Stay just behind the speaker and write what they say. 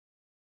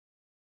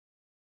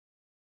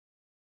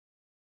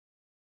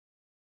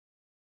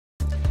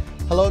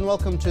Hello and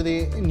welcome to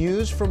the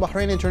news from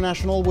Bahrain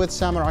International with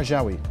Samar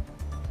Ajawi.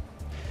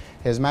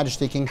 His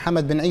Majesty King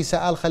Hamad bin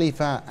Isa Al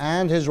Khalifa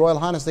and His Royal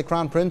Highness the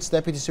Crown Prince,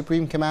 Deputy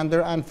Supreme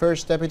Commander and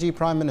First Deputy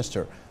Prime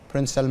Minister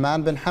Prince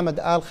Salman bin Hamad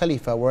Al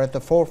Khalifa were at the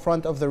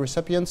forefront of the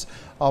recipients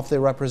of the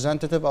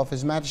representative of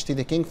His Majesty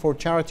the King for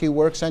Charity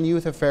Works and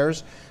Youth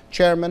Affairs,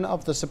 Chairman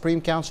of the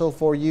Supreme Council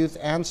for Youth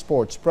and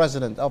Sports,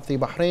 President of the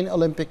Bahrain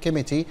Olympic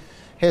Committee,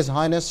 His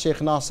Highness Sheikh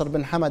Nasser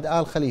bin Hamad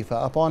Al Khalifa,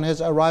 upon his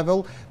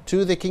arrival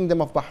to the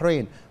Kingdom of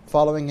Bahrain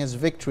following his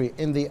victory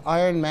in the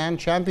Ironman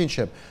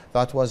Championship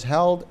that was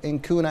held in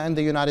Kuna in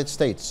the United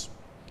States.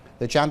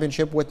 The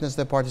championship witnessed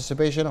the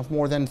participation of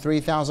more than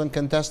 3,000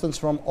 contestants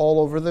from all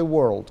over the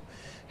world.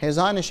 His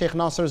Highness Sheikh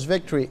Nasser's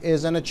victory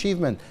is an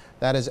achievement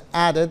that is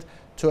added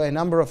to a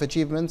number of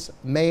achievements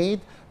made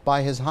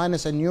by His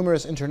Highness in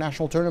numerous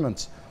international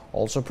tournaments.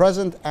 Also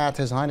present at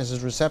His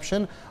Highness's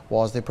reception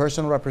was the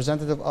personal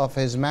representative of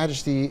His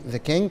Majesty the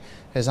King,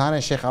 His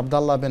Highness Sheikh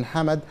Abdullah bin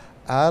Hamad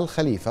Al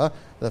Khalifa,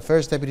 the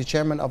First Deputy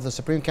Chairman of the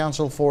Supreme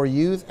Council for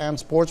Youth and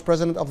Sports,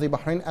 President of the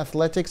Bahrain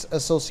Athletics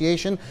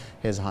Association,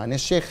 His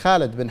Highness Sheikh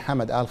Khalid bin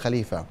Hamad Al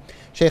Khalifa,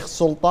 Sheikh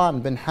Sultan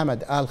bin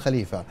Hamad Al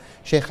Khalifa,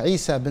 Sheikh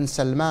Isa bin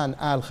Salman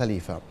Al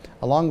Khalifa,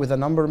 along with a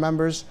number of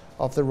members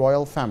of the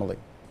royal family.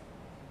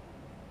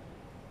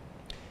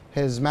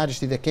 His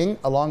Majesty the King,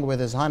 along with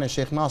His Highness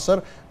Sheikh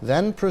Nasser,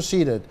 then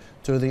proceeded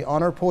to the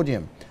honor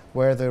podium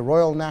where the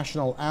Royal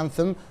National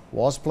Anthem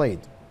was played.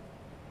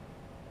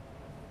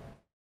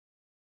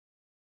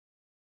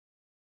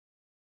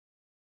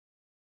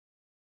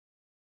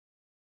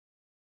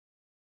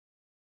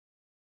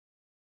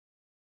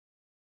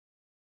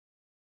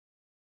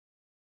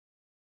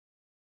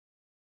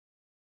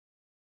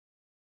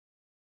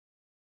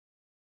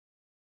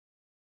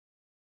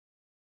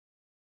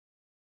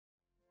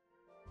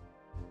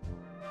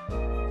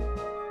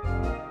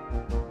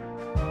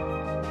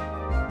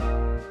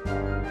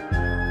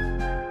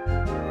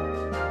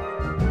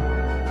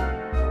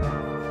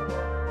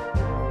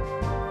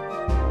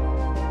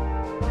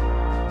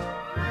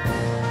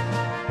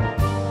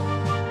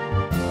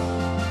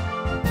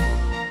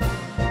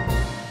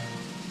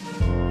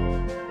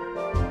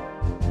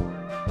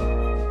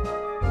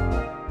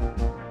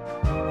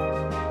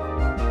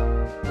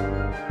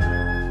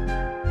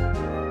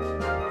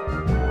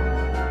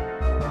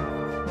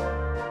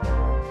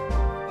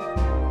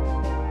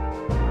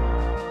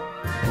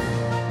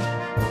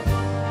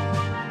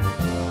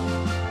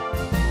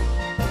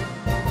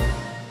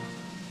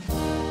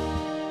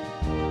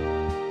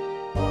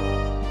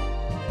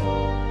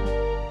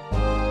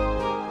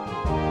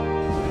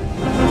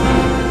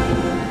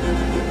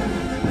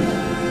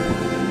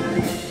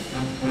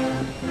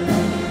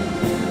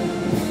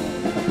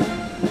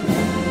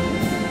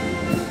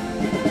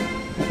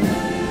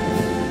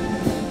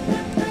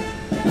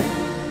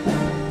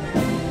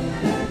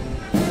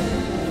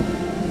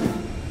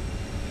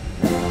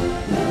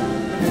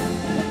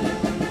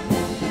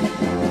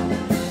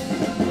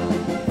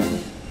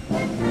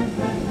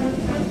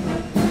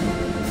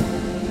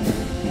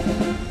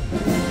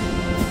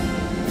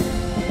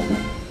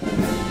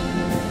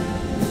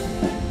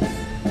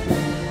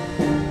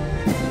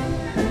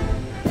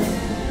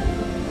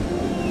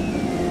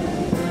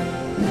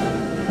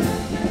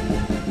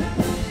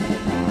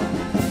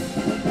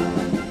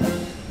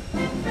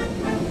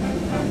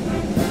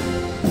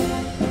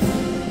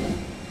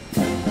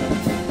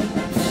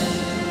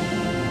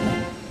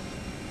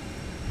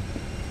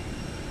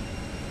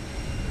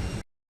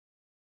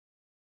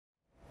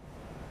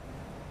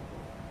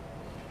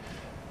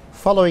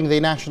 Following the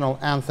national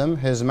anthem,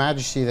 His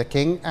Majesty the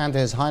King and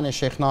His Highness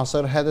Sheikh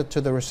Nasser headed to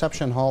the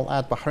reception hall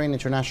at Bahrain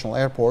International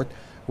Airport,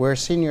 where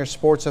senior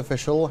sports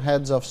officials,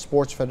 heads of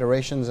sports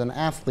federations and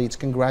athletes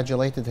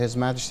congratulated His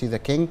Majesty the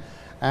King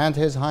and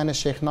His Highness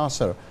Sheikh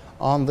Nasser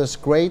on this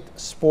great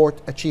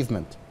sport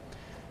achievement.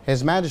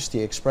 His Majesty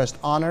expressed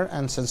honor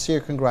and sincere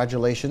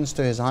congratulations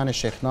to His Highness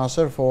Sheikh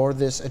Nasser for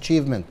this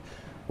achievement,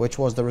 which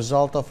was the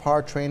result of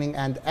hard training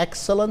and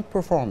excellent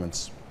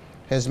performance.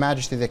 His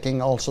Majesty the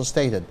King also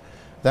stated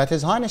that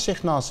His Highness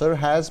Sheikh Nasser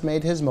has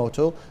made his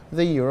motto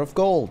the Year of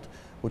Gold,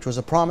 which was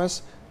a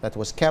promise that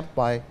was kept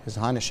by His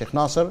Highness Sheikh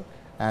Nasser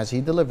as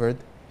he delivered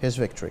his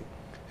victory.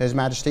 His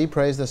Majesty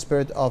praised the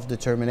spirit of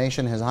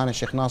determination His Highness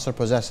Sheikh Nasser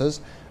possesses,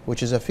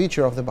 which is a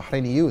feature of the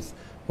Bahraini youth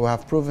who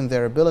have proven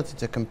their ability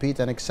to compete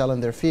and excel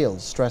in their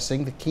fields,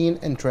 stressing the keen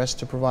interest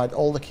to provide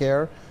all the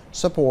care,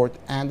 support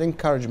and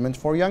encouragement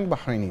for young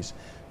Bahrainis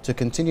to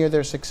continue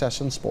their success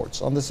in sports.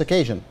 On this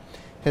occasion,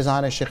 His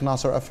Highness Sheikh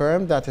Nasser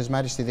affirmed that His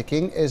Majesty the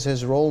King is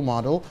his role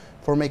model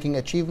for making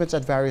achievements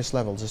at various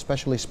levels,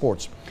 especially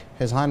sports.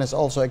 His Highness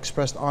also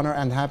expressed honor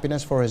and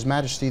happiness for His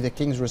Majesty the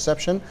King's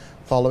reception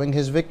following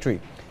his victory.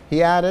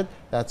 He added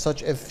that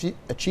such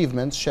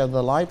achievements shed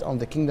the light on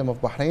the Kingdom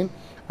of Bahrain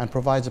and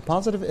provides a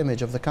positive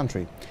image of the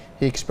country.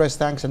 He expressed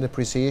thanks and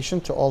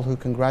appreciation to all who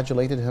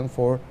congratulated him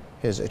for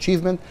his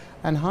achievement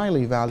and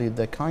highly valued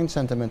the kind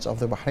sentiments of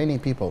the Bahraini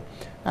people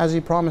as he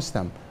promised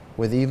them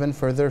with even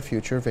further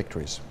future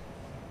victories.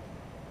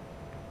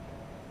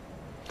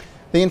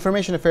 The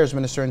Information Affairs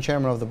Minister and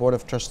Chairman of the Board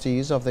of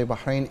Trustees of the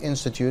Bahrain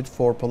Institute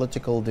for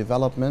Political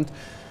Development,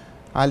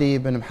 Ali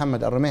bin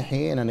Mohammed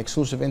Al-Rumayhi, in an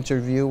exclusive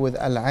interview with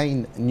Al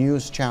Ain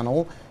News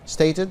channel,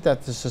 stated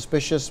that the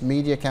suspicious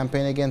media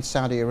campaign against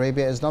Saudi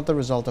Arabia is not the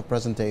result of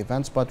present-day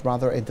events, but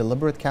rather a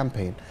deliberate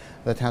campaign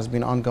that has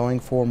been ongoing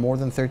for more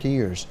than 30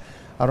 years.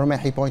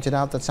 Al-Rumayhi pointed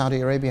out that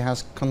Saudi Arabia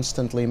has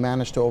constantly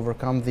managed to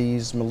overcome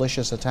these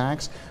malicious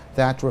attacks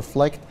that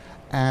reflect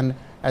an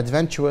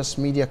adventurous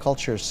media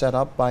culture set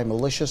up by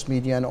malicious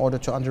media in order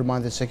to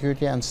undermine the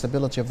security and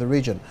stability of the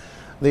region.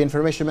 The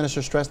Information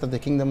Minister stressed that the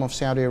Kingdom of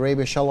Saudi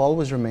Arabia shall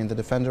always remain the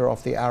defender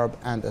of the Arab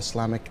and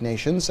Islamic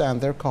nations and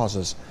their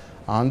causes,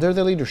 under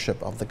the leadership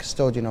of the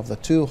custodian of the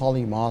two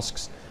holy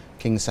mosques,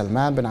 King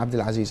Salman bin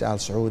Abdul Aziz Al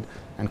Saud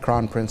and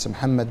Crown Prince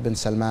Mohammed bin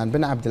Salman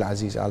bin Abdul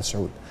Aziz Al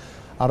Saud.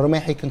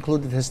 Al-Rumayhi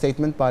concluded his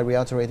statement by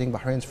reiterating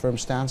Bahrain's firm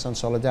stance and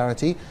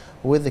solidarity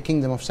with the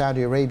Kingdom of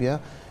Saudi Arabia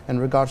in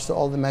regards to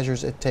all the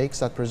measures it takes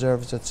that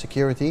preserves its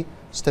security,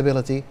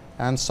 stability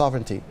and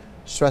sovereignty,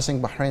 stressing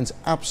Bahrain's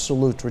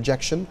absolute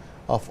rejection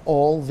of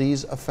all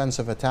these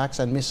offensive attacks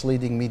and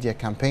misleading media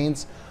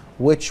campaigns,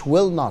 which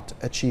will not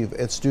achieve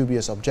its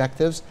dubious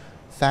objectives,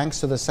 thanks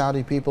to the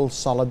Saudi people's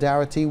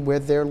solidarity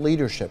with their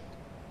leadership.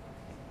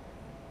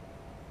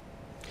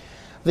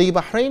 The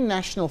Bahrain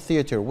National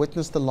Theatre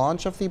witnessed the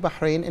launch of the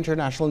Bahrain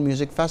International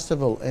Music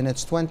Festival in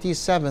its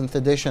 27th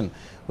edition,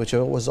 which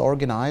was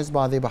organized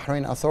by the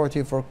Bahrain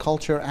Authority for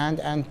Culture and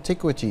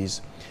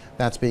Antiquities.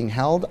 That's being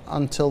held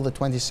until the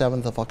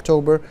 27th of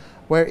October,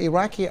 where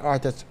Iraqi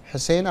artist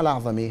Hussein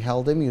Al-Azami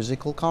held a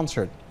musical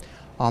concert.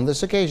 On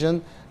this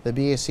occasion, the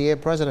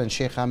BACA President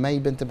Sheikh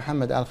Hamay bint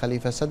Mohammed Al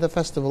Khalifa said the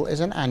festival is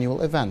an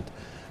annual event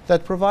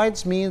that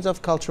provides means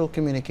of cultural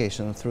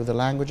communication through the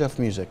language of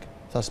music,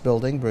 thus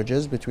building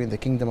bridges between the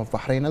Kingdom of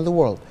Bahrain and the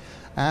world,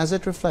 as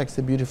it reflects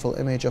the beautiful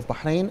image of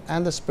Bahrain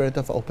and the spirit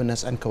of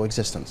openness and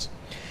coexistence.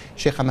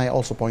 Sheikh Hamay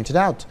also pointed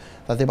out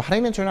that the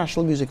Bahrain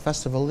International Music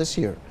Festival this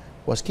year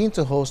was keen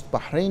to host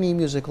Bahraini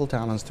musical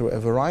talents through a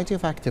variety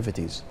of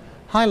activities,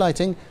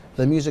 highlighting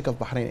the music of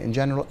Bahrain in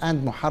general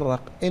and Muharraq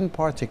in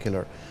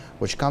particular,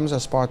 which comes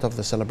as part of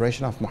the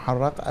celebration of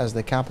Muharraq as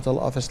the capital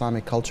of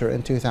Islamic culture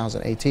in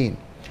 2018.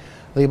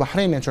 The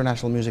Bahrain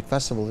International Music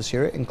Festival this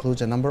year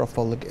includes a number of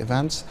public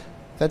events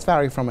that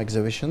vary from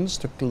exhibitions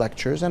to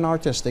lectures and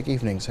artistic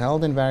evenings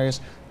held in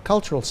various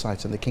cultural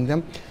sites in the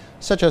kingdom,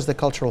 such as the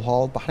Cultural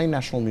Hall, Bahrain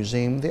National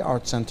Museum, the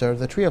Art Center,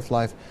 the Tree of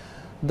Life,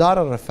 Dar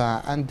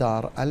al-Rafa and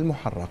Dar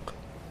al-Muharraq.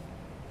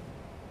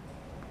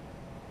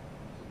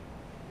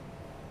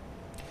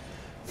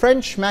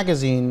 French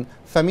magazine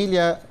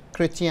Familia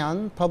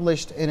Chrétienne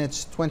published in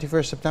its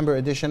 21st September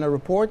edition a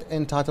report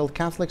entitled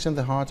Catholics in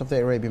the Heart of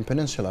the Arabian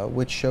Peninsula,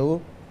 which show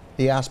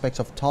the aspects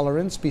of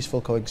tolerance,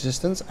 peaceful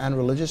coexistence and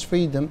religious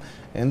freedom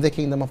in the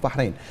Kingdom of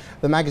Bahrain.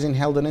 The magazine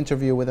held an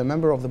interview with a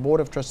member of the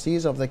Board of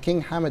Trustees of the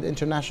King Hamad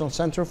International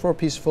Center for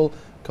Peaceful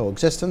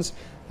Coexistence,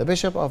 the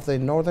Bishop of the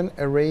Northern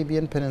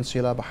Arabian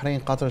Peninsula, Bahrain,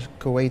 Qatar,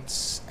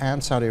 Kuwait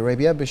and Saudi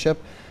Arabia, Bishop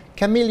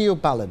Camilio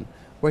Balin,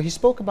 where he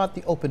spoke about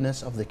the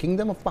openness of the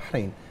Kingdom of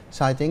Bahrain,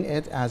 citing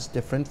it as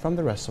different from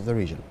the rest of the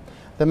region.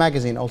 The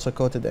magazine also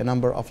quoted a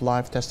number of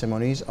live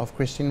testimonies of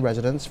Christian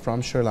residents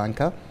from Sri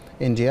Lanka,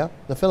 India,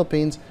 the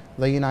Philippines,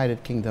 the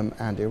United Kingdom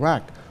and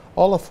Iraq,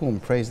 all of whom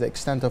praised the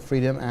extent of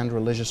freedom and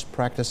religious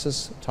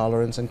practices,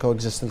 tolerance and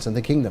coexistence in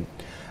the kingdom.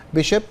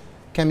 Bishop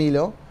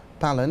Camilo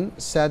Palin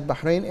said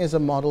Bahrain is a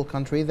model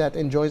country that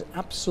enjoys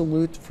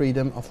absolute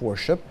freedom of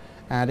worship,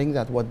 adding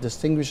that what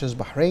distinguishes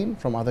Bahrain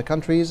from other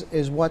countries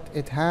is what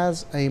it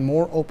has a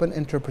more open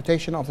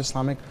interpretation of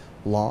Islamic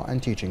law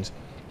and teachings.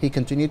 He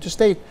continued to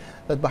state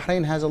that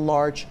Bahrain has a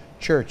large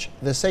church,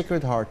 the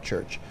Sacred Heart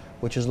Church,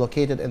 which is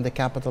located in the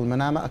capital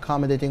Manama,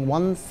 accommodating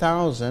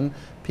 1,000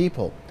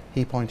 people.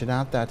 He pointed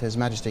out that His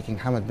Majesty King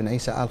Hamad bin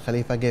Isa Al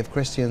Khalifa gave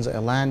Christians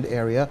a land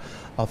area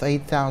of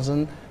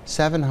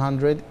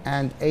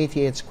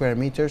 8,788 square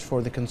meters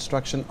for the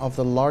construction of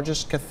the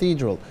largest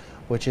cathedral,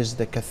 which is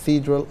the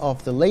Cathedral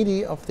of the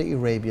Lady of the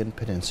Arabian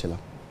Peninsula.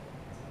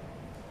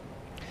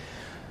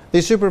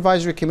 The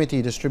Supervisory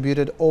Committee,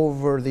 distributed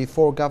over the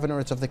 4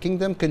 governorates of the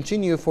kingdom,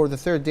 continue for the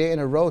 3rd day in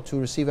a row to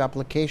receive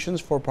applications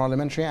for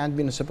parliamentary and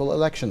municipal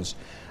elections.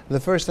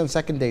 The first and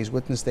second days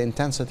witnessed the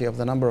intensity of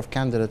the number of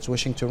candidates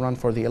wishing to run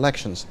for the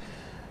elections.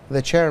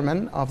 The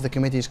chairman of the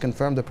committees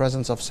confirmed the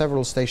presence of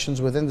several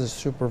stations within the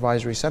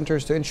supervisory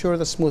centers to ensure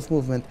the smooth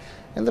movement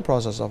in the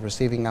process of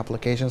receiving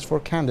applications for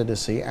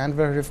candidacy and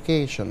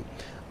verification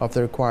of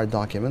the required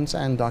documents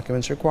and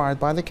documents required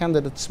by the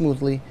candidate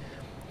smoothly.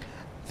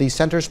 These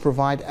centers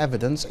provide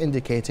evidence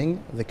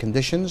indicating the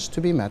conditions to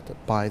be met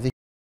by the